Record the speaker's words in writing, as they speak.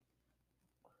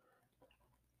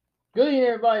Good evening,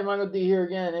 everybody. Michael D here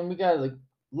again, and we got a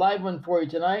live one for you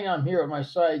tonight. I'm here with my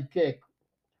sidekick,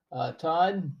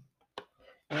 Todd,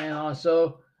 and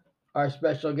also our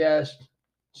special guest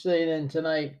sitting in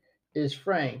tonight is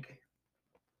Frank.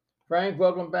 Frank,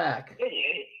 welcome back.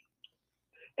 Hey,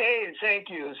 thank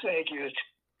you. It's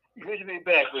good to be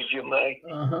back with you, Mike.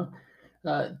 Uh-huh.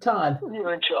 Todd,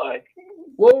 You're in charge.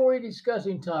 what were we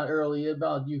discussing, Todd, earlier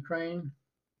about Ukraine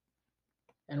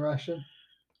and Russia?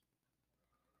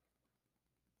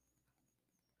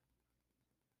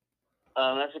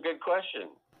 That's a good question.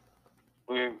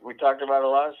 We talked about a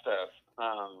lot of stuff.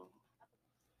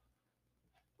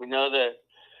 We know that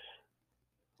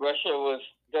Russia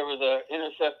there was a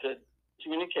intercepted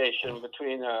communication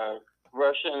between a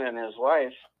Russian and his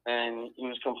wife, and he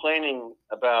was complaining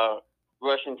about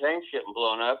Russian tanks getting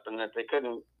blown up and that they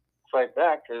couldn't fight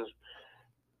back because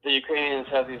the Ukrainians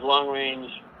have these long range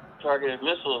targeted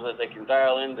missiles that they can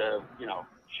dial in to,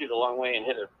 shoot a long way and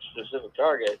hit a specific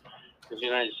target. Because the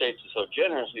United States is so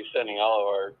generously sending all of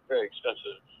our very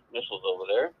expensive missiles over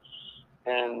there,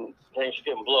 and tanks are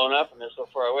getting blown up, and they're so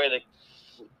far away.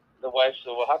 The wife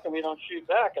said, "Well, how come you don't shoot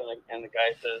back?" And the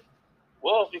guy says,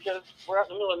 "Well, because we're out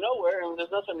in the middle of nowhere and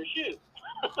there's nothing to shoot."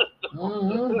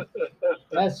 Mm-hmm.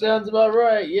 That sounds about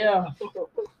right. Yeah.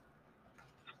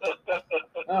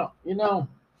 Oh,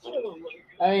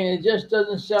 I mean, it just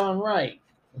doesn't sound right.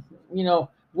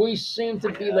 We seem to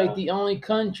be like the only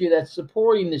country that's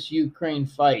supporting this Ukraine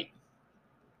fight.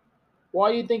 Why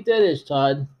do you think that is,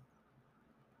 Todd?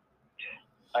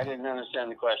 I didn't understand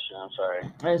the question. I'm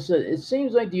sorry. I said it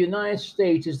seems like the United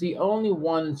States is the only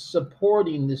one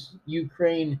supporting this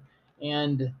Ukraine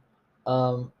and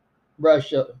um,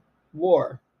 Russia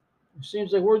war. It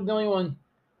seems like we're the only one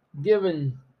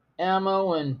giving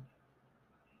ammo and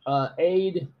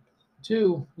aid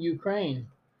to Ukraine.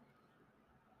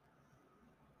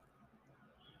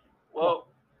 Well,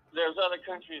 there's other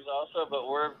countries also, but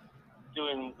we're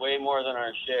doing way more than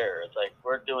our share. It's like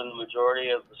we're doing the majority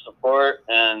of the support,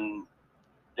 and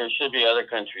there should be other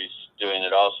countries doing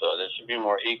it also. There should be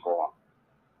more equal.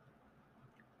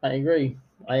 I agree.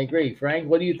 Frank,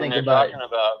 what do you think they're about it?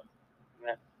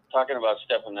 Talking about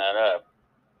stepping that up.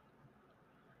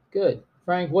 Good.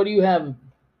 Frank, what do you have an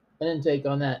intake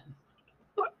on that?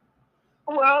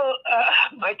 Well,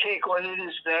 my take on it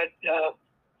is that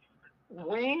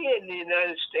we in the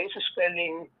United States are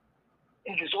spending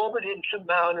an exorbitant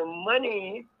amount of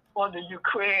money on the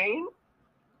Ukraine,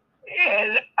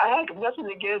 and I have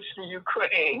nothing against the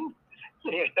Ukraine.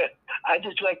 I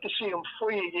just like to see them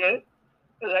free again.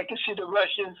 I like to see the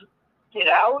Russians get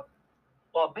out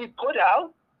or be put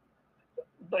out.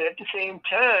 But at the same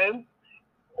time,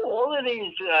 all of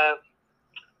these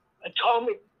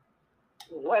atomic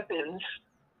weapons,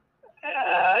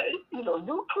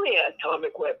 nuclear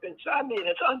atomic weapons, I mean,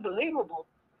 it's unbelievable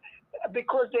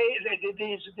because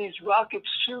these rockets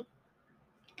shoot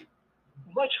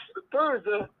much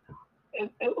further and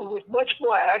with much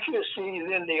more accuracy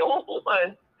than the old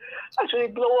one. Actually,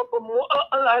 blow up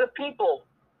a lot of people.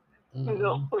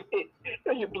 Mm-hmm.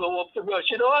 You blow up the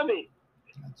Russian army.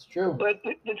 That's true. But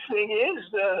the thing is,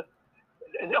 $2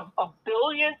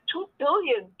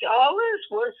 billion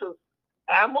worth of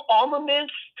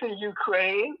armaments to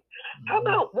Ukraine. How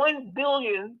about 1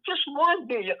 billion, just 1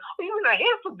 billion, or even a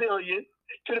half a billion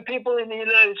to the people in the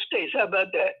United States? How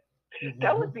about that? Mm-hmm.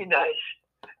 That would be nice.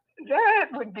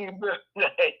 That would be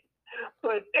nice.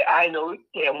 But I know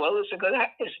damn well it's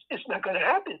not gonna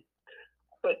happen.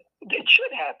 But it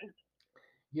should happen.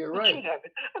 You're right. It should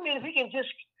happen. I mean, if we can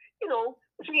just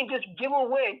give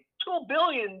away $2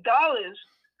 billion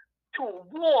to a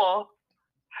war,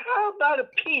 how about a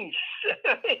peace?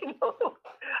 How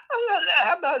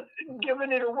about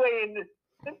giving it away in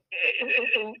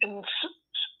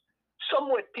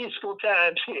somewhat peaceful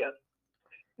times here?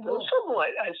 Somewhat,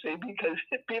 I say, because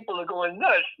people are going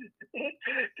nuts.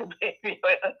 To maybe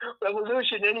a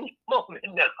revolution any moment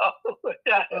now.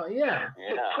 Yeah.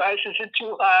 The prices are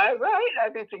too high, right?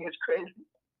 Everything is crazy.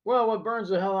 Well, what burns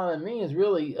the hell out of me is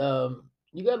really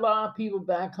you got a lot of people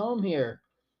back home here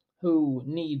who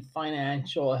need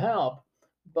financial help,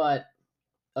 but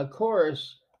of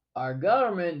course our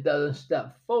government doesn't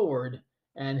step forward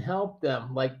and help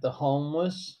them, like the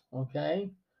homeless.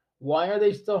 Okay, why are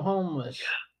they still homeless?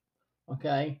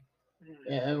 Okay,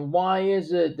 and why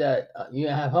is it that you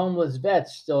have homeless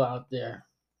vets still out there?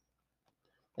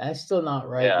 That's still not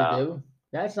right to do.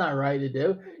 That's not right to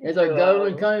do. Is our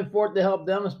government coming forth to help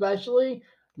them especially?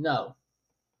 No.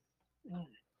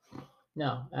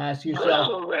 No. Ask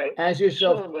yourself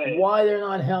why they're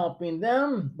not helping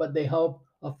them, but they help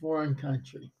a foreign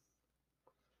country.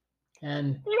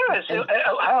 And yes,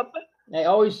 They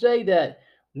always say that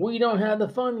we don't have the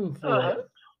funding for Uh-huh. it.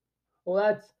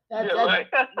 Well, Yeah, right.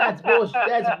 that's bullshit.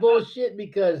 That's bullshit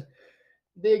because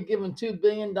they're giving $2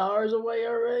 billion away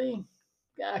already.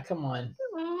 God, come on.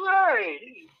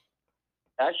 Right.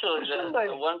 Actually, Somebody.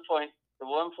 the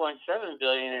 1.7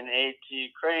 billion in aid to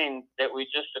Ukraine that we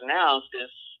just announced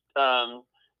is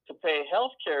to pay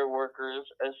healthcare workers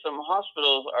as some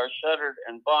hospitals are shuttered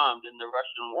and bombed in the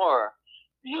Russian war.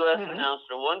 The U.S. announced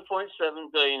a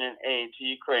 1.7 billion in aid to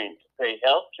Ukraine to pay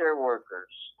healthcare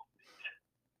workers.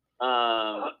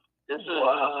 This is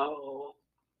Wow.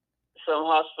 some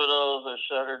hospitals are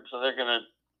shuttered, so they're gonna.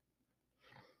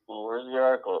 Well, where's the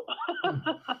article?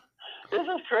 This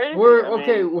is crazy.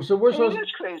 So we're supposed It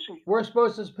is crazy. we're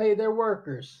supposed to pay their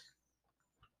workers.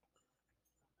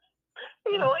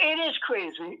 You know, it is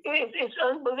crazy. It's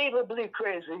unbelievably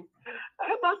crazy.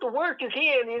 How about the workers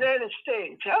here in the United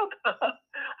States? How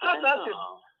about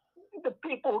the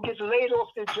people who get laid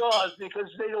off their jobs because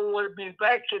they don't want to be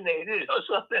vaccinated or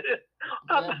something?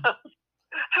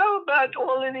 How about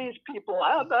all of these people?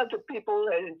 How about the people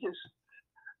that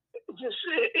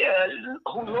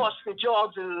who lost their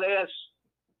jobs in the last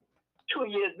 2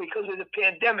 years because of the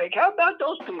pandemic? How about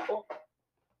those people?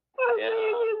 I mean,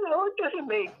 you know,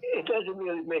 it doesn't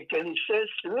really make any sense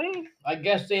to me. I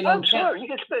guess they don't I'm sorry, you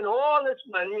can spend all this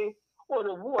money on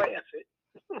a war effort.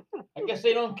 I guess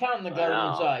they don't count in the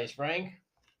government's eyes, Frank.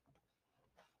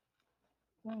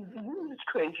 It's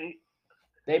crazy.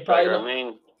 They probably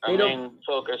our main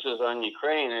focus is on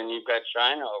Ukraine, and you've got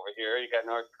China over here, you got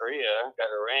North Korea, you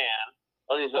got Iran,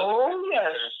 all these other countries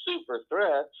that are super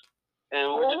threats,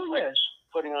 and we're just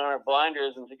putting on our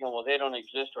blinders and thinking, well, they don't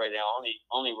exist right now.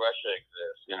 Only Russia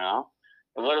exists, you know.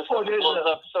 And what if something blows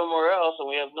up somewhere else and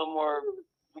we have no more?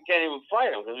 We can't even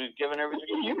fight them because we've given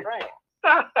everything to Ukraine.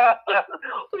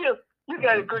 You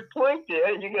got a good point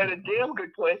there. You got a damn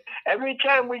good point. Every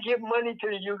time we give money to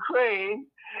the Ukraine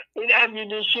in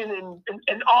ammunition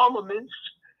and armaments,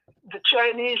 the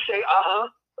Chinese say,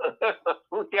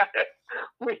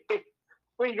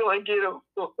 we're going to get them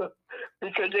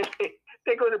because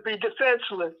they're going to be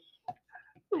defenseless.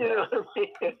 You know what I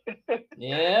mean?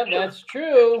 Yeah, that's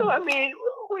true. So, I mean,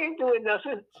 we ain't doing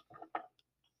nothing.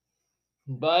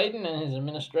 Biden and his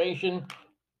administration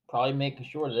probably making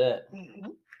sure of that.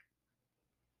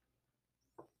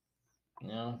 You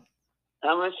know.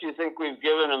 How much do you think we've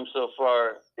given them so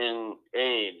far in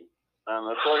aid?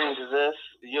 According to this,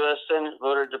 the U.S. Senate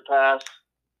voted to pass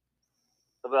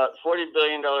about $40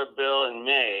 billion bill in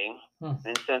May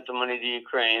and sent the money to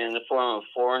Ukraine in the form of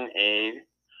foreign aid.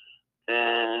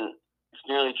 And it's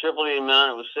nearly triple the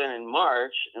amount it was sent in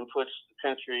March and puts the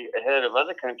country ahead of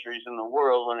other countries in the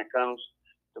world when it comes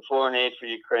to foreign aid for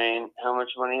Ukraine. How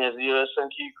much money has the U.S.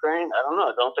 sent to Ukraine? I don't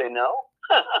know. Don't they know?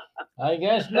 I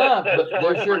guess not, but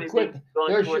they're sure quick.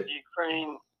 Going towards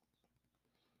Ukraine.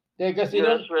 I guess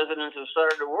U.S. residents have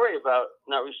started to worry about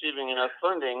not receiving enough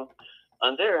funding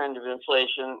on their end of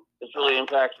inflation. It's really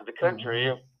impacted the country,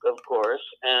 of course.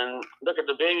 And look at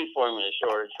the baby formula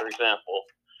shortage, for example.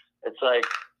 It's like,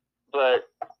 but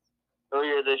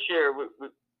earlier this year, we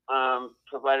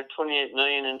provided $28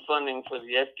 million in funding for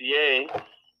the FDA,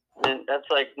 and that's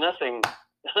like nothing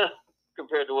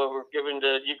compared to what we're giving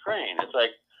to Ukraine. It's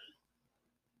like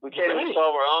we can't even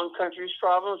solve our own country's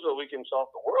problems, but we can solve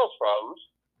the world's problems.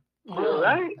 You're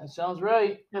right. That sounds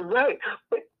right. You're right.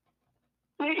 But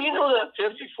you know that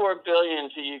 $54 billion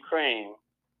to Ukraine.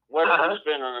 What did we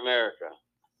spend on America?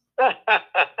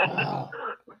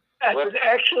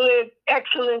 That's an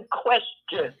excellent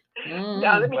question.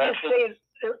 Now let me just say,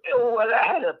 well,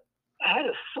 I had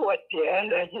a thought there,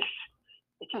 and it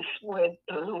just went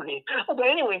loony. But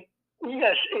anyway,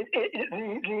 yes,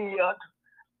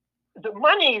 the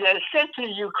money that is sent to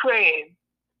Ukraine,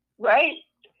 right,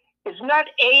 is not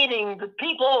aiding the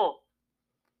people.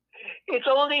 It's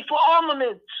only for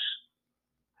armaments.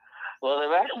 Well,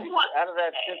 they've actually, out of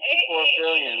that $54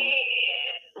 billion,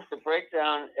 to break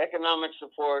down economic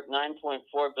support,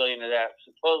 $9.4 billion of that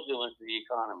supposedly went to the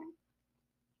economy.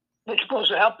 They're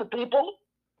supposed to help the people?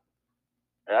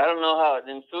 I don't know how.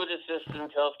 In food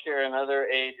assistance, healthcare, and other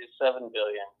aid is $7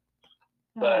 billion.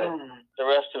 But the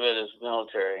rest of it is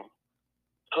military.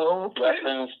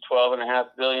 Weapons, $12.5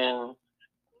 billion.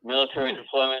 Military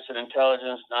deployments and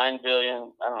intelligence, $9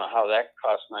 billion. I don't know how that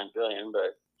costs $9 billion,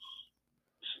 but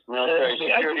military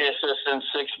security assistance,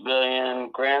 $6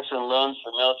 billion. Grants and loans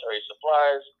for military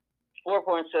supplies,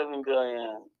 $4.7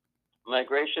 billion.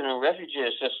 Migration and refugee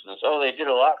assistance. Oh, they did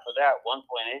a lot for that, $1.8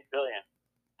 billion.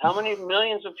 How many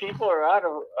millions of people are out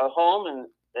of a home and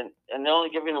they're only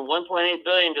giving them $1.8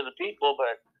 billion to the people,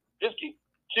 but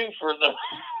 $52 for the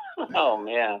Oh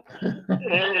man, It is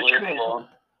crazy. unbelievable.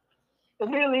 It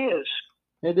really is.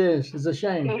 It is. It's a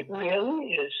shame. It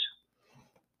really is.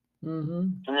 Mm-hmm.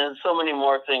 And there's so many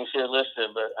more things here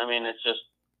listed, but I mean, it's just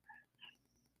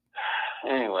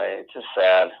anyway, it's just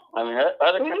sad. I mean,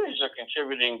 other countries are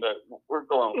contributing, but we're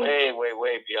going way, way,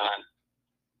 way beyond.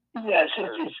 Yes,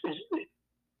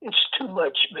 it's too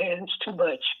much, man. It's too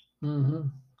much. Mm-hmm.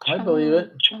 I believe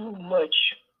it. Too much.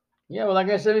 Yeah, well, like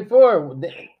I said before,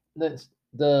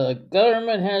 the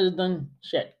government has done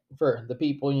shit for the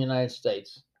people in the United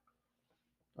States.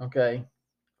 Okay,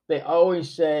 they always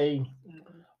say,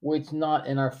 well, it's not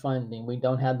in our funding. We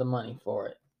don't have the money for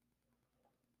it.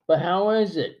 But how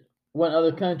is it when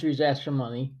other countries ask for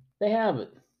money, they have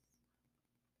it?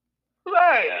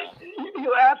 Right.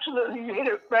 You absolutely hit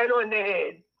it right on the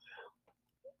head.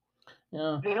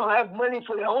 Yeah. They don't have money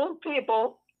for their own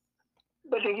people,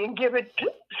 but they can give it to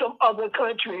some other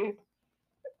country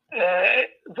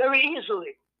very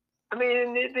easily. I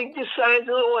mean, they just signed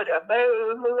an order,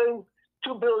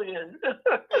 $2 billion.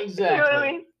 Exactly. You know what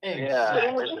I mean? Exactly. Yeah.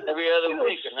 Every other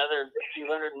week, another few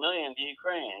 $100 million to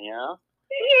Ukraine. You know.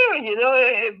 Yeah, you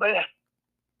know, but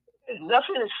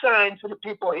nothing is signed for the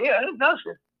people here.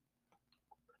 Nothing.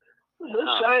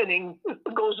 No signing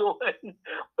goes on.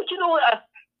 But you know what?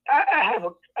 I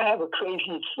have a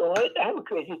crazy thought. I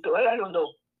don't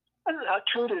know how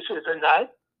true this is or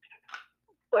not.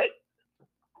 But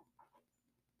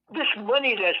this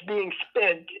money that's being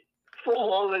spent for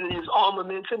all of these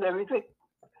armaments and everything,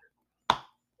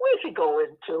 where's it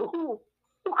going to? Who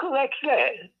collects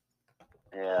that?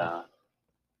 Yeah.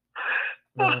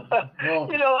 Well,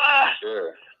 you know,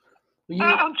 sure.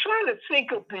 I'm trying to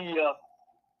think of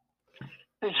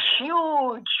this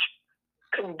huge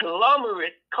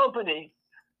conglomerate company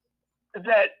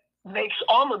that makes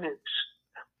armaments.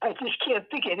 I just can't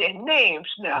think of their names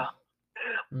now.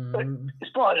 mm-hmm. But as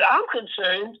far as I'm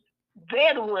concerned,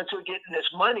 they're the ones who are getting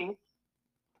this money.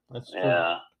 That's true.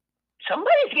 Yeah.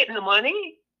 Somebody's getting the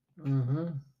money. Mm-hmm.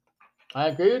 I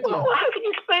agree with you. Well, how can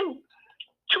you spend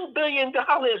 $2 billion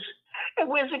and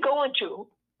where's it going to?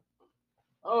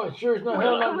 Oh, it sure is no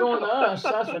hell not going to us.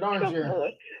 That's for darn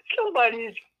sure.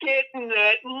 Somebody's getting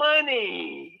that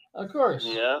money. Of course.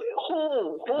 Yeah.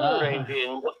 Who? Ukraine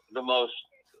being the most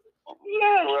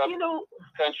corrupt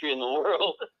country in the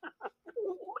world.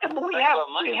 We have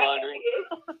money laundering.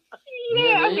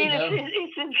 Yeah, I mean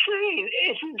it's insane.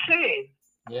 It's insane.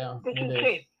 Yeah, it's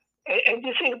insane. And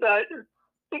just think about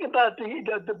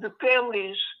the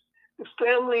families. The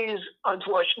families,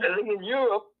 unfortunately, in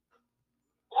Europe,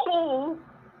 who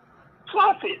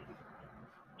profit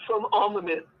from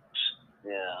armaments.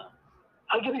 Yeah.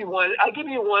 I'll give you one.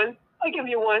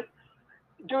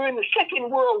 During the Second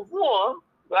World War,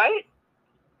 right?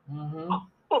 Mm-hmm.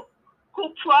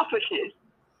 Who profited?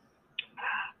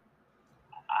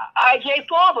 I.J.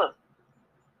 Farber.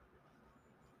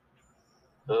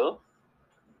 Who?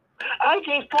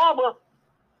 I.J. Farber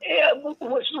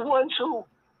was the ones who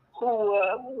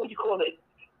what do you call it?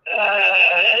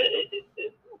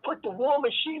 Put the war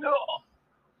machine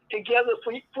together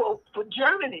for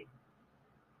Germany.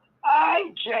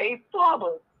 I.J.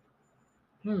 Farber.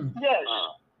 Yes.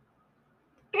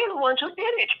 They're the ones who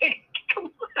did it.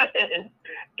 Come on.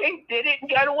 They did it and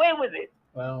got away with it.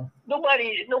 Well,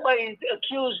 nobody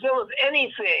accused them of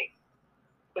anything.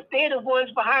 But they're the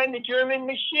ones behind the German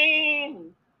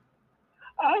machine.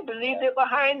 I believe they're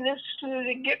behind this,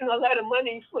 getting a lot of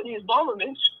money for these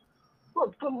armaments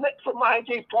from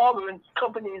I.J. Farber and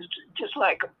companies just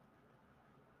like them.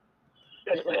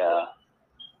 That's my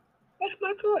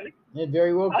thought. It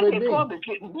very well could be. I.J. Farber's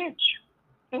getting rich.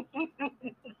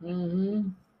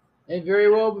 Mm-hmm. It very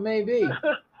well may be.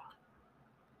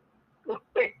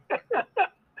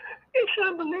 It's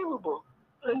unbelievable.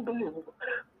 And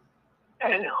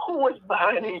who was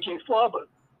behind A.J. Farber?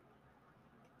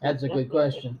 That's a good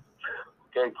question.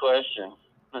 Good question.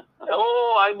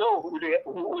 Oh, I know who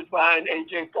was behind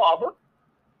A.J. Farber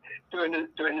during the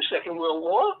Second World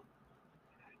War.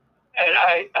 And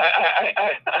I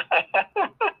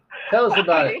tell us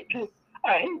about it.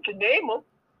 I hate to name them.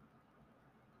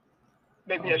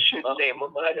 Maybe I shouldn't name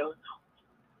them. I don't know.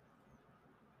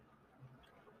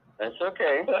 That's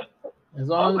okay. As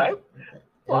long as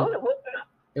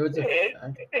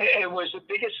it was the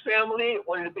biggest family,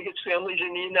 one of the biggest families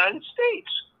in the United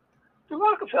States, the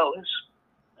Rockefellers.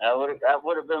 That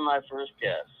would have been my first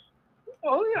guess.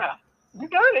 Oh yeah, you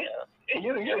got it.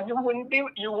 Yeah.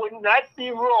 You would not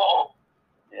be wrong.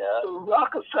 Yeah. The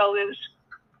Rockefellers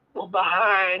were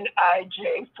behind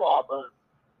I.J. Farber.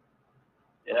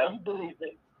 Yeah. You believe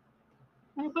it?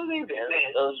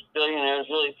 Man. Those billionaires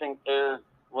really think they're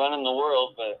running the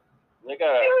world, but They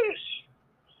got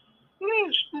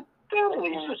Yes, the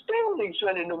families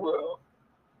running the world.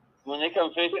 when they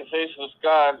come face to face with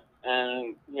God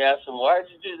and you ask them, why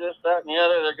did you do this, that, and the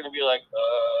other, they're going to be like,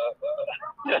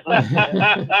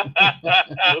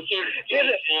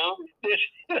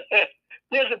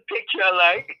 There's a picture I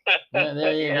like. Yeah,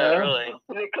 there you yeah, go. really.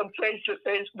 When they come face to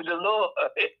face with the Lord,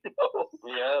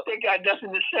 Yeah. they got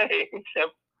nothing to say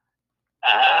except,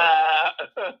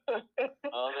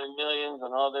 all their millions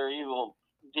and all their evil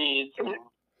deeds.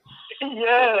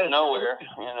 yes. Nowhere,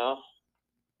 you know.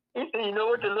 You know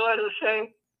what the Lord will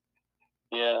say?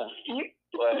 Yeah.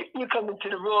 You come into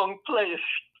the wrong place.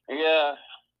 Yeah.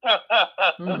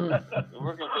 Mhm. You're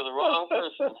working for the wrong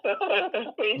person.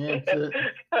 Yeah, that's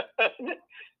it.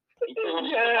 You came into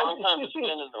the wrong time to spend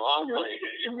in the wrong place.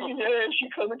 Yes, you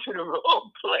come into the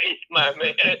wrong place, my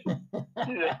man.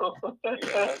 You know?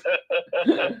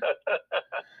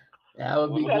 That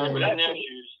would be Wouldn't good. put in their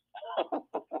shoes.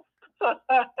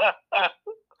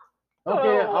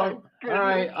 Okay, Oh, my all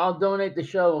right. I'll donate the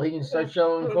shovel. He can start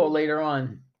shoveling coal later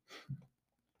on.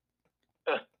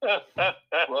 What,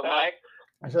 Mike?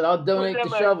 I said I'll donate that, the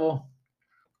Mike? shovel.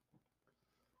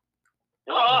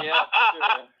 Yeah,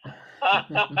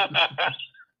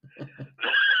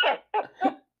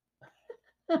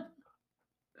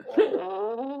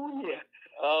 Oh, yeah.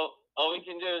 All we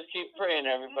can do is keep praying,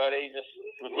 everybody. Just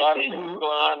with a lot of things going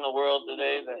on in the world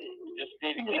today, that we just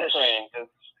need to keep praying because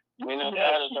we know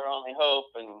God is our only hope,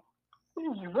 and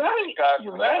You're right. God,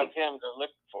 You're we right. have Him to look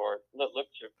for. Look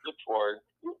toward.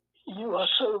 You are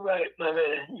so right, my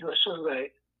man. You are so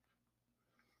right.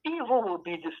 Evil will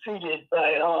be defeated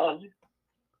by our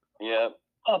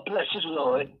blessed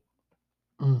Lord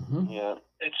Mm-hmm. Yeah.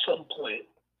 at some point.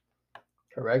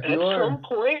 Correct. At You are. some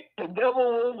point, the devil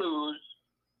will lose.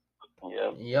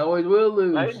 Yeah. You always will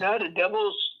lose. Right now, the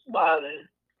devil's smiling.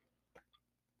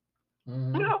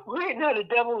 Mm-hmm. Yeah, right now, the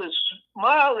devil is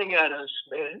smiling at us,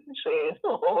 man, saying,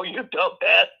 "Oh, you dumb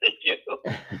bastard, you."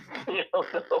 You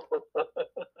don't know.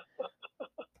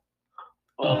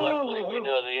 Well, luckily we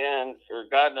know the end, or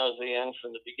God knows the end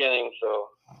from the beginning. So.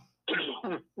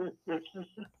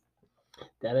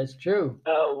 That is true.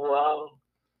 Oh, wow.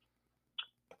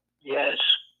 Yes.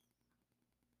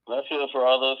 I feel for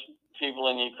all those people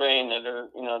in Ukraine that are,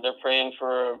 they're praying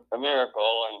for a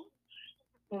miracle,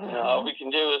 and all we can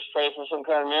do is pray for some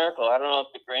kind of miracle. I don't know if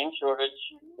the grain shortage,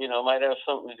 might have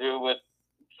something to do with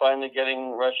finally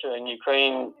getting Russia and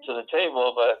Ukraine to the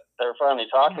table, but they're finally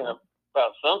talking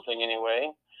about something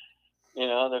anyway.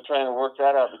 They're trying to work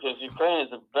that out because Ukraine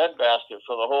is a breadbasket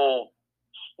for the whole,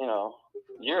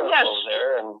 Europe over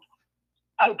there, and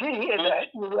I did hear that.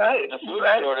 You're right. The food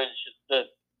shortage that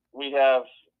we have,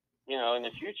 in the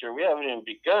future, we haven't even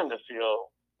begun to feel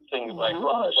things like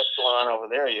what's going on over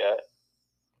there yet.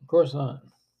 Of course not.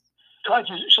 God,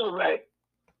 you're so right.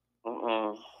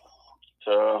 Mm-mm.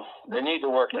 So they need to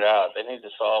work it out. They need to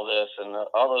solve this, and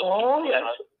all those. Oh, yes.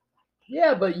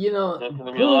 Yeah, but there's going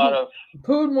to be a lot of.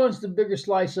 Putin wants the bigger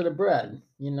slice of the bread,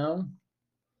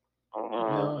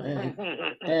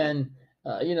 Mm-hmm. and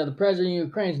the president of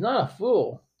Ukraine is not a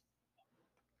fool.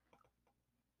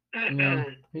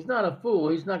 He's not a fool.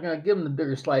 He's not going to give him the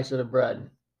bigger slice of the bread.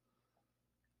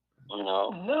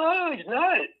 No, he's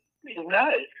not. He's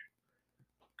not.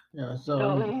 No,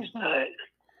 he's not.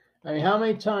 I mean, how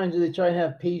many times did they try to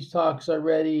have peace talks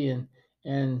already,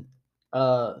 and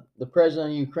the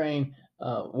president of Ukraine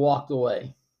walked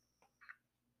away?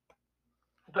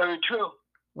 Very true.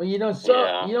 Well, you don't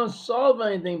solve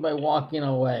anything by walking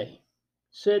away.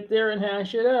 Sit there and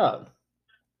hash it out.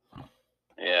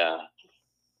 Yeah.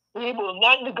 He will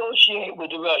not negotiate with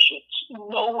the Russians.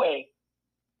 No way.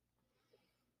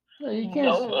 No, you can't.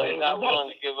 No way. He's not willing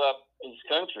to give up his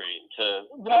country to.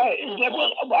 Right.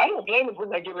 I don't blame him for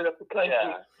not giving up the country.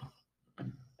 Yeah.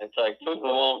 It's like Putin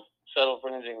won't settle for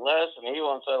anything less, and he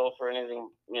won't settle for anything,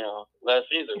 less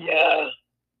either. Yeah.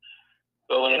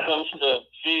 But when it comes to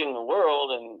feeding the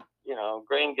world and,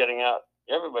 grain getting out,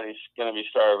 everybody's going to be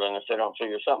starving if they don't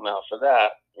figure something out for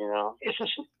that,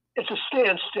 It's a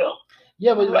standstill.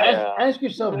 Yeah, but ask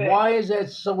yourself, why is that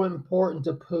so important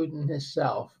to Putin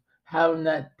himself, having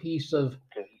that piece of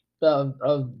the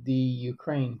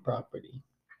Ukraine property?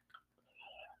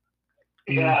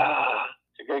 Yeah.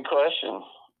 It's a good question.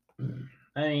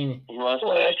 I mean, he wants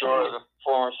to destroy the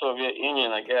former Soviet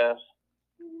Union, I guess.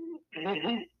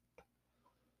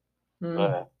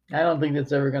 But I don't think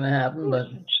that's ever going to happen, but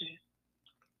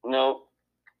no.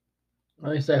 At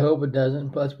least I hope it doesn't.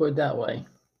 But let's put it that way.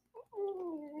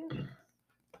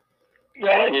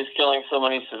 Yeah. He's killing so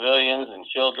many civilians and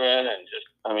children,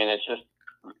 and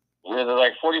there's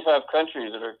like 45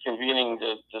 countries that are convening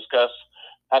to discuss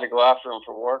had to go after them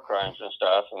for war crimes and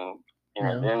stuff, and you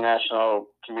know, Yeah. the international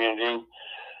community.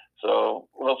 So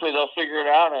hopefully they'll figure it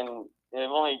out, and they've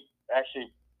only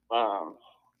actually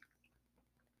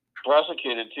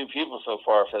prosecuted 2 people so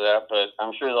far for that, but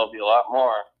I'm sure there'll be a lot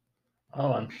more.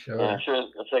 Oh, I'm sure. And I'm sure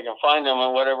if they can find him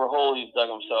in whatever hole he's dug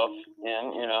himself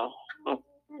in, you know.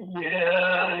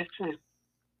 Yeah,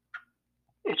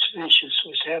 it's vicious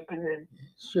what's happening.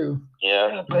 It's true.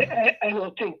 Yeah. But I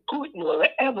don't think Putin will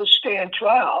ever stand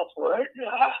trial for it.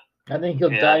 I think he'll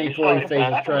die before he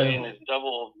faces And trial. his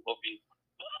double will be.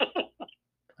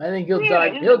 I think he'll Yeah, die.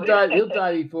 you He'll know, die. He'll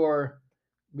die before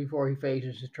he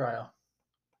faces his trial.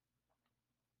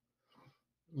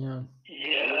 Yeah.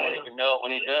 You won't even know it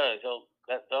when he does.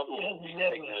 That double will be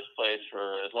taking his place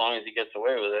for as long as he gets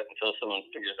away with it until someone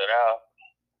figures it out.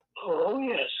 Oh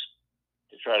yes.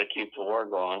 To try to keep the war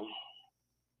going.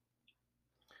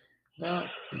 Well,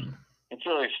 it's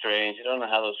really strange. I don't know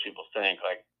how those people think.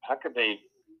 Like, how could they?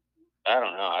 I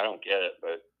don't know. I don't get it,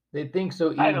 but they think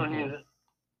so evil. I don't either.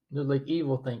 They're like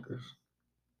evil thinkers.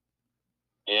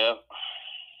 Yeah.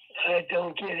 I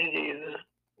don't get it either.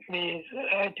 Me either.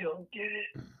 I don't get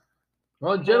it.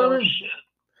 Well, gentlemen,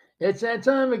 it's that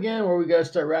time again where we got to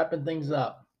start wrapping things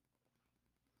up.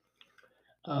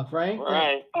 Frank, All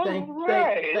right. thank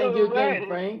you again,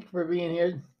 Frank, for being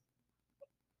here.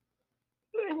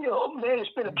 You know, man, it's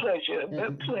been a pleasure.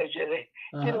 A pleasure to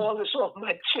get all this off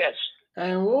my chest.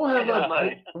 And we'll have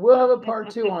a part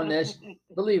 2 on this.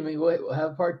 Believe me, we'll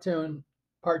have part two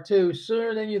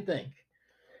sooner than you think.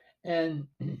 And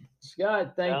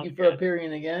Scott, thank you for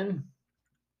appearing again.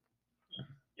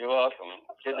 You're welcome.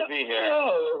 Good to be here.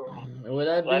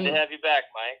 Glad to have you back,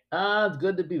 Mike. It's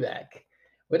good to be back.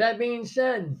 With that being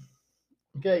said,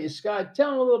 okay, Scott,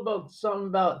 tell them a little something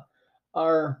about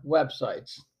our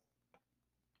websites.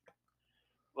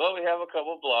 Well, we have a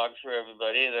couple blogs for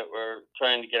everybody that we're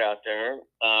trying to get out there.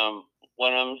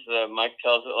 One of them's Mike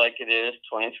Tells It Like It Is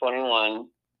 2021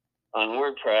 on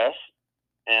WordPress,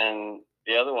 and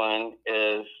the other one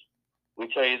is We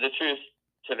Tell You the Truth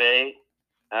Today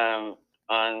on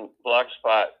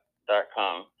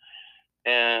blogspot.com.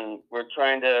 And we're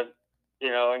trying to,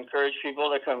 encourage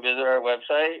people to come visit our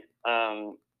website.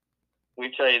 We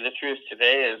Tell You the Truth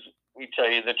Today is we tell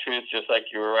you the truth just like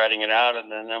you were writing it out,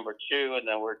 and then number 2 and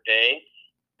then word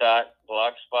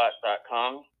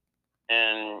day.blogspot.com.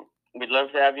 And we'd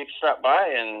love to have you stop by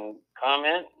and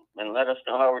comment and let us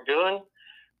know how we're doing.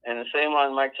 And the same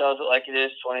on Mike Tells It Like It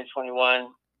Is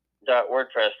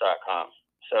 2021.wordpress.com.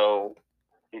 So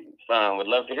we'd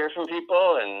love to hear from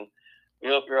people, and we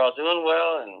hope you're all doing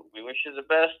well, and we wish you the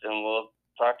best, and we'll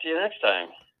talk to you next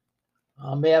time.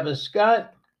 On behalf of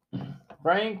Scott,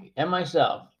 Frank, and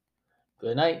myself,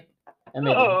 good night. And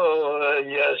may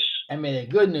yes. And may the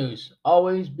good news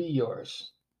always be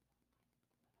yours.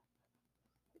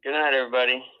 Good night,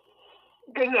 everybody.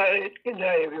 Good night. Good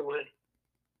night, everyone.